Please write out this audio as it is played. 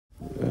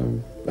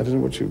I don't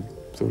know what you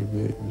thought of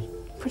me.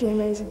 Pretty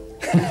amazing.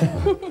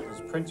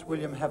 Does Prince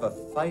William have a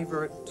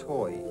favourite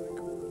toy?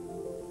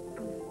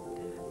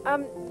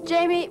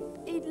 Jamie,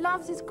 he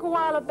loves his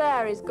koala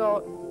bear he's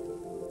got.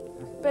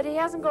 But he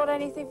hasn't got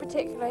anything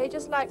particular. He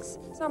just likes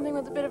something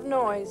with a bit of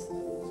noise.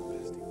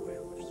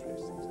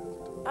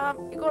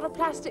 He got a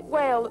plastic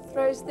whale that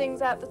throws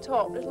things out the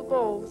top, little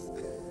balls.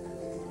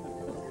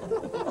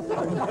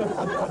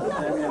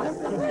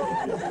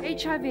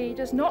 HIV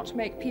does not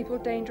make people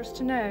dangerous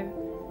to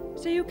know.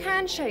 So you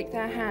can shake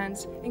their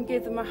hands and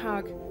give them a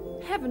hug.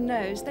 Heaven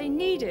knows they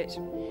need it.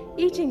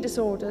 Eating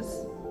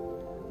disorders,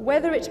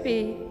 whether it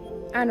be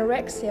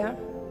anorexia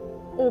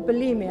or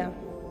bulimia,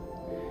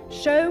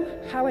 show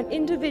how an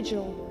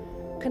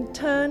individual can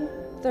turn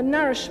the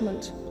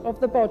nourishment of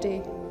the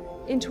body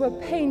into a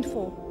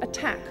painful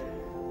attack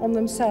on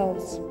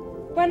themselves.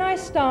 When I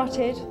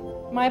started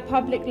my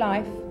public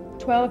life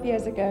 12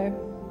 years ago,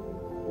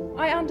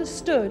 I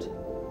understood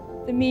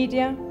the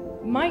media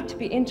might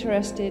be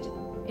interested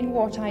in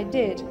what I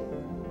did,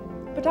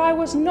 but I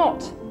was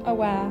not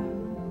aware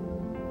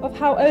of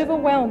how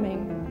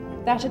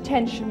overwhelming that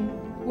attention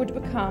would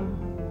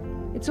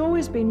become. It's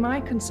always been my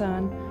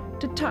concern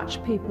to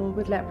touch people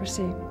with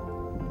leprosy,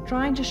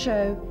 trying to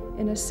show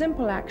in a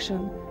simple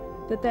action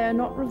that they are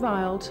not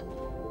reviled,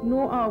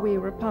 nor are we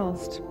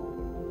repulsed.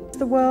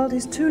 The world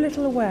is too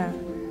little aware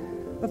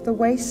of the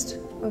waste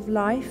of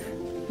life,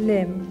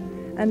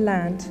 limb and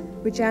land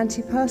which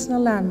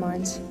anti-personal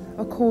landmines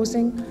are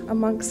causing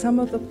amongst some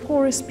of the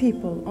poorest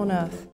people on earth.